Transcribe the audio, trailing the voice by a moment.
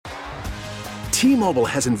T-Mobile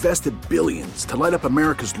has invested billions to light up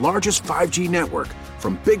America's largest 5G network,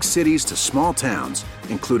 from big cities to small towns,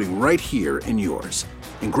 including right here in yours.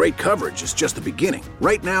 And great coverage is just the beginning.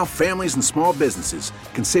 Right now, families and small businesses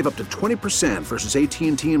can save up to 20% versus AT&T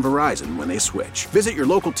and Verizon when they switch. Visit your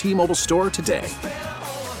local T-Mobile store today.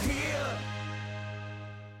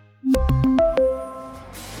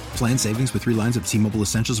 Plan savings with 3 lines of T-Mobile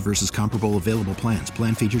Essentials versus comparable available plans.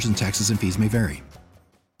 Plan features and taxes and fees may vary.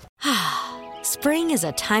 Spring is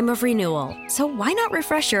a time of renewal, so why not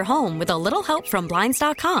refresh your home with a little help from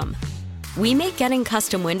Blinds.com? We make getting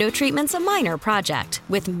custom window treatments a minor project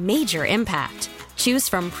with major impact. Choose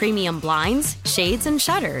from premium blinds, shades, and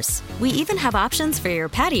shutters. We even have options for your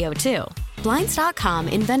patio, too. Blinds.com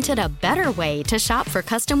invented a better way to shop for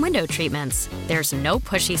custom window treatments. There's no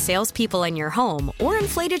pushy salespeople in your home or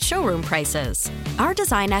inflated showroom prices. Our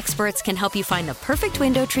design experts can help you find the perfect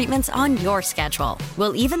window treatments on your schedule.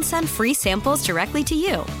 We'll even send free samples directly to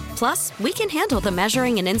you. Plus, we can handle the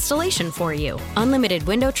measuring and installation for you. Unlimited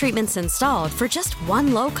window treatments installed for just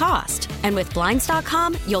one low cost. And with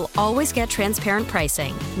Blinds.com, you'll always get transparent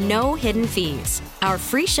pricing. No hidden fees. Our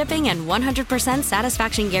free shipping and 100%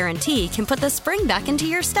 satisfaction guarantee can put the spring back into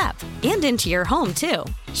your step and into your home, too.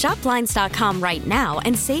 Shop Blinds.com right now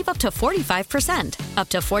and save up to 45%. Up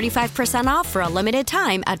to 45% off for a limited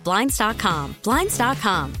time at Blinds.com.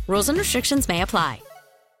 Blinds.com. Rules and restrictions may apply.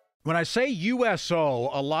 When I say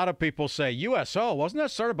USO, a lot of people say, USO, wasn't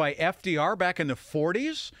that started by FDR back in the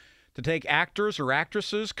 40s? To take actors or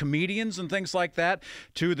actresses, comedians and things like that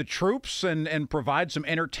to the troops and provide some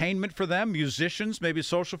entertainment for them, musicians, maybe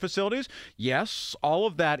social facilities. Yes, all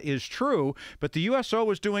of that is true, but the USO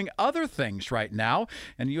is doing other things right now.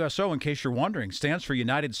 And USO, in case you're wondering, stands for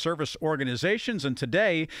United Service Organizations, and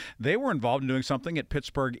today they were involved in doing something at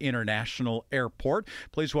Pittsburgh International Airport.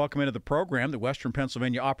 Please welcome into the program the Western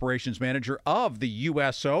Pennsylvania Operations Manager of the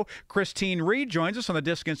USO, Christine Reed, joins us on the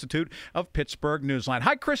Disk Institute of Pittsburgh Newsline.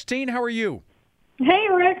 Hi, Christine. How are you? Hey,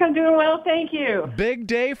 Rick. I'm doing well, thank you. Big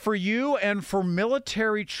day for you and for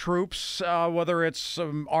military troops, whether it's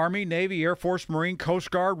Army, Navy, Air Force, Marine,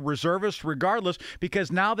 Coast Guard, reservists, regardless,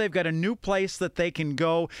 because now they've got a new place that they can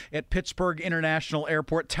go at Pittsburgh International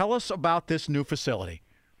Airport. Tell us about this new facility.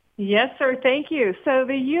 Yes, sir. Thank you. So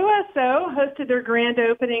the USO hosted their grand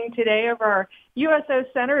opening today of our USO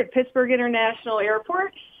Center at Pittsburgh International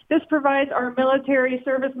Airport. This provides our military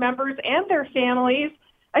service members and their families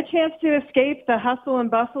a chance to escape the hustle and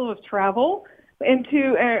bustle of travel.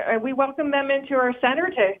 We welcome them into our center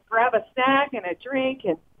to grab a snack and a drink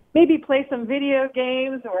and maybe play some video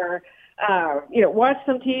games or, watch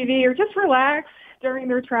some TV or just relax during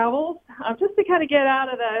their travels, just to kind of get out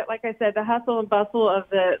of the hustle and bustle of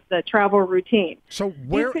the travel routine. So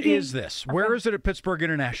where is this? Where is it at Pittsburgh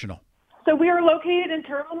International? So we are located in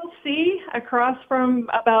Terminal C, across from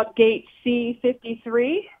about Gate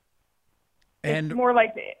C53. And it's more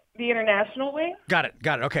like the international wing. Got it.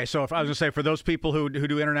 Okay, so if I was going to say, for those people who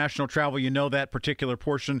do international travel, you know that particular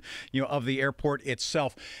portion, of the airport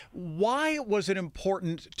itself. Why was it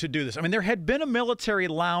important to do this? I mean, there had been a military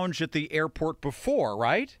lounge at the airport before,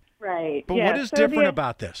 right? Right. But what is different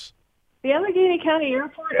about this? The Allegheny County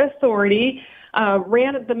Airport Authority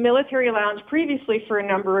ran the military lounge previously for a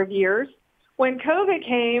number of years. When COVID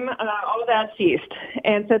came, all of that ceased,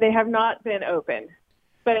 and so they have not been open.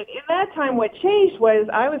 But in that time, what changed was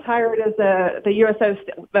I was hired as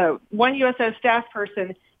the one USO staff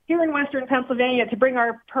person here in Western Pennsylvania to bring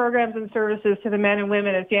our programs and services to the men and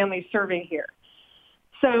women and families serving here.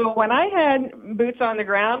 So when I had boots on the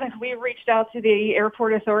ground, we reached out to the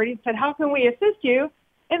airport authority and said, how can we assist you?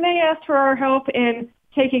 And they asked for our help in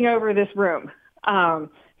taking over this room. So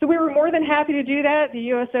we were more than happy to do that. The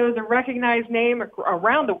USO is a recognized name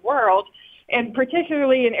around the world, and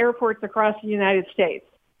particularly in airports across the United States.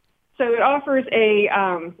 So it offers a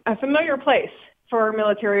familiar place for our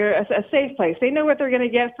military, a safe place. They know what they're going to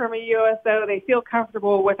get from a USO. They feel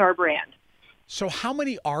comfortable with our brand. So how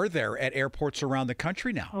many are there at airports around the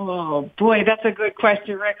country now? Oh, boy, that's a good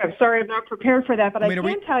question, Rick. I'm sorry I'm not prepared for that, but I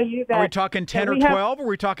can tell you that... Are we talking 10 or 12, or are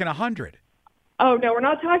we talking 100? Oh, no, we're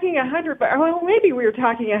not talking 100, but maybe we were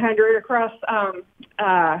talking 100 across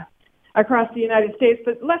the United States,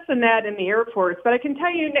 but less than that in the airports. But I can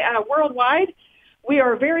tell you worldwide, we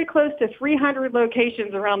are very close to 300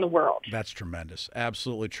 locations around the world. That's tremendous.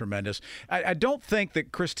 Absolutely tremendous. I don't think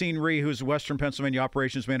that Christine Rhee, who's Western Pennsylvania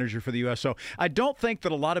Operations Manager for the USO, I don't think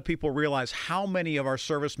that a lot of people realize how many of our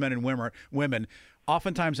servicemen and women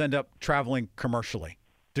oftentimes end up traveling commercially.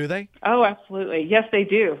 Do they? Oh, absolutely. Yes, they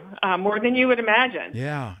do. More than you would imagine.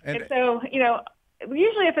 Yeah. And so,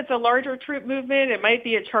 usually if it's a larger troop movement, it might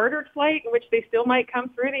be a chartered flight in which they still might come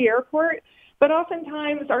through the airport. But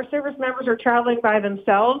oftentimes our service members are traveling by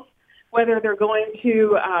themselves, whether they're going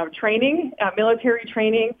to training, military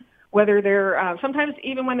training, whether they're sometimes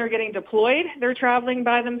even when they're getting deployed, they're traveling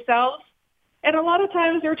by themselves. And a lot of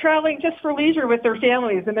times they're traveling just for leisure with their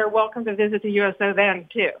families, and they're welcome to visit the USO then,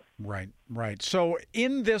 too. Right. So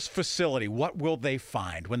in this facility, what will they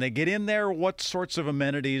find? When they get in there, what sorts of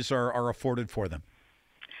amenities are afforded for them?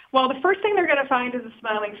 Well, the first thing they're going to find is a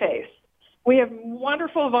smiling face. We have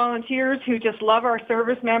wonderful volunteers who just love our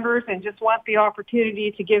service members and just want the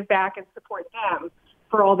opportunity to give back and support them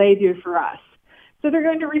for all they do for us. So they're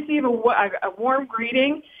going to receive a warm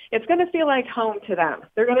greeting. It's going to feel like home to them.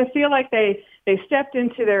 They're going to feel like they stepped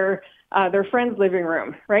into their friend's living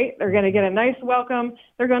room, right? They're going to get a nice welcome.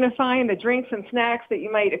 They're going to find the drinks and snacks that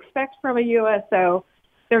you might expect from a USO.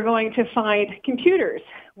 They're going to find computers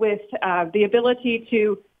with the ability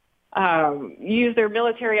to use their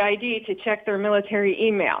military ID to check their military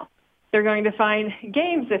email. They're going to find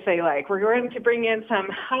games if they like. We're going to bring in some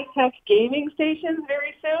high-tech gaming stations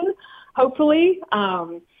very soon, hopefully.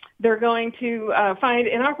 They're going to find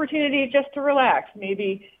an opportunity just to relax.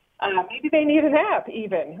 Maybe they need a nap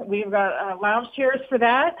even. We've got lounge chairs for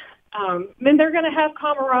that. Then they're going to have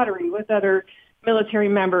camaraderie with other military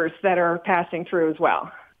members that are passing through as well.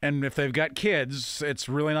 And if they've got kids, it's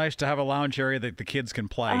really nice to have a lounge area that the kids can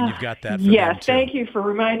play, and you've got that for them, yes, too. Thank you for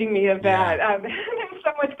reminding me of that. Yeah. There's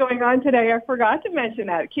so much going on today. I forgot to mention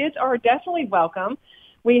that. Kids are definitely welcome.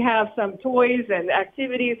 We have some toys and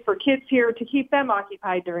activities for kids here to keep them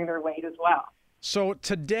occupied during their wait as well. So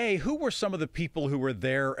today, who were some of the people who were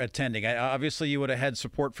there attending? Obviously, you would have had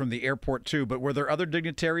support from the airport, too, but were there other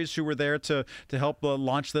dignitaries who were there to help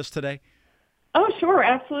launch this today? Oh, sure,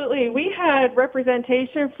 absolutely. We had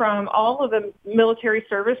representation from all of the military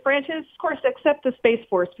service branches, of course, except the Space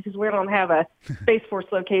Force, because we don't have a Space Force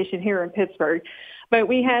location here in Pittsburgh. But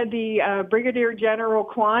we had the Brigadier General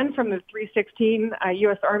Kwan from the 316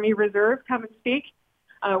 U.S. Army Reserve come and speak.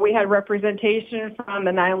 We had representation from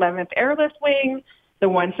the 911th Airlift Wing, the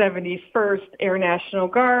 171st Air National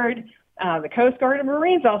Guard, the Coast Guard and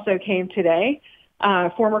Marines also came today.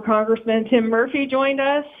 Former Congressman Tim Murphy joined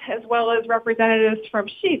us, as well as representatives from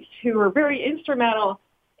Sheetz, who were very instrumental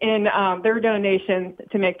in their donation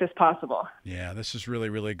to make this possible. Yeah, this is really,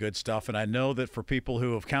 really good stuff. And I know that for people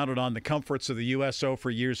who have counted on the comforts of the USO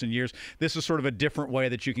for years and years, this is sort of a different way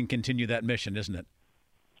that you can continue that mission, isn't it?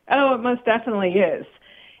 Oh, it most definitely is.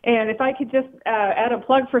 And if I could just add a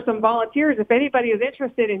plug for some volunteers, if anybody is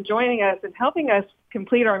interested in joining us and helping us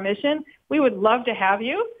complete our mission, we would love to have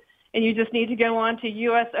you. And you just need to go on to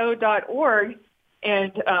uso.org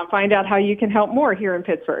and find out how you can help more here in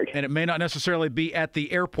Pittsburgh. And it may not necessarily be at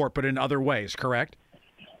the airport, but in other ways, correct?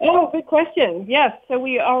 Oh, good question. Yes. So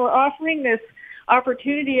we are offering this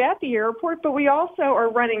opportunity at the airport, but we also are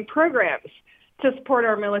running programs to support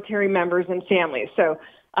our military members and families. So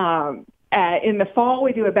in the fall,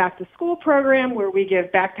 we do a back-to-school program where we give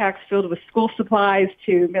backpacks filled with school supplies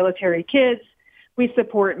to military kids. We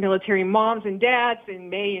support military moms and dads in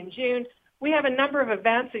May and June. We have a number of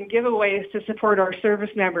events and giveaways to support our service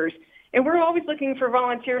members. And we're always looking for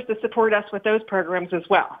volunteers to support us with those programs as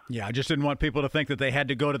well. Yeah, I just didn't want people to think that they had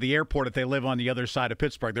to go to the airport if they live on the other side of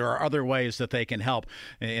Pittsburgh. There are other ways that they can help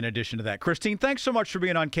in addition to that. Christine, thanks so much for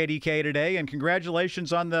being on KDKA today, and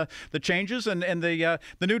congratulations on the changes and the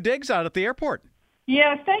new digs out at the airport.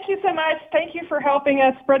 Yes, thank you so much. Thank you for helping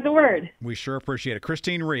us spread the word. We sure appreciate it.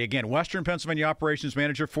 Christine Rhee, again, Western Pennsylvania Operations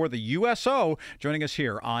Manager for the USO, joining us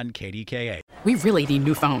here on KDKA. We really need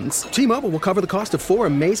new phones. T-Mobile will cover the cost of 4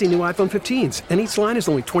 amazing new iPhone 15s, and each line is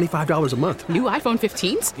only $25 a month. New iPhone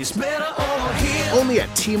 15s? It's better over here. Only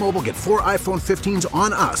at T-Mobile, get 4 iPhone 15s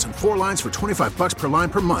on us and 4 lines for $25 per line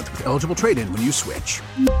per month with eligible trade-in when you switch.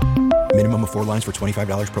 Minimum of 4 lines for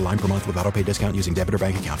 $25 per line per month with autopay discount using debit or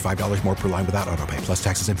bank account. $5 more per line without autopay, plus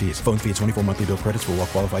taxes and fees. Phone fee at 24 monthly bill credits for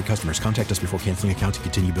well-qualified customers. Contact us before canceling account to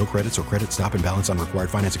continue bill credits or credit stop and balance on required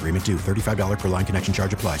finance agreement due. $35 per line connection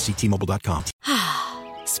charge applies. See T-Mobile.com.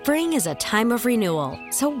 Spring is a time of renewal,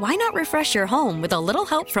 so why not refresh your home with a little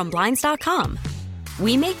help from Blinds.com?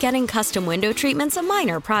 We make getting custom window treatments a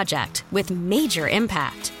minor project with major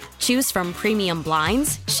impact. Choose from premium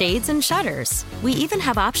blinds, shades, and shutters. We even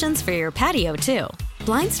have options for your patio, too.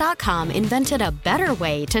 Blinds.com invented a better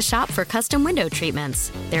way to shop for custom window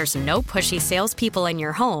treatments. There's no pushy salespeople in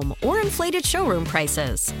your home or inflated showroom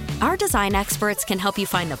prices. Our design experts can help you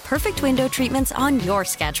find the perfect window treatments on your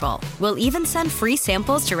schedule. We'll even send free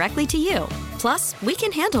samples directly to you. Plus, we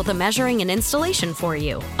can handle the measuring and installation for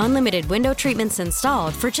you. Unlimited window treatments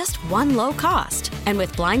installed for just one low cost. And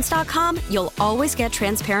with Blinds.com, you'll always get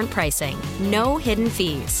transparent pricing. No hidden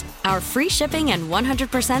fees. Our free shipping and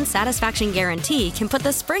 100% satisfaction guarantee can put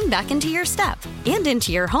the spring back into your step and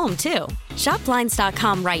into your home, too. Shop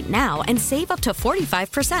Blinds.com right now and save up to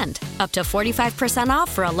 45%. Up to 45%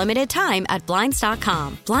 off for a limited time at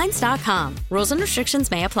Blinds.com. Blinds.com. Rules and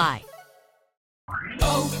restrictions may apply.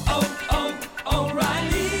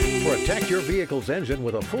 Protect your vehicle's engine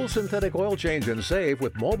with a full synthetic oil change and save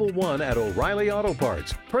with Mobil 1 at O'Reilly Auto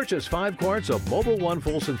Parts. Purchase 5 quarts of Mobil 1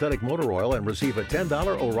 full synthetic motor oil and receive a $10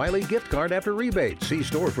 O'Reilly gift card after rebate. See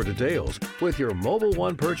store for details. With your Mobil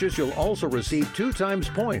 1 purchase, you'll also receive 2 times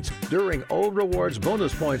points during Old Rewards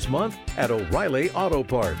Bonus Points Month at O'Reilly Auto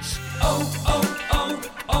Parts.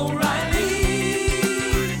 O'Reilly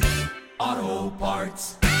Auto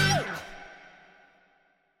Parts.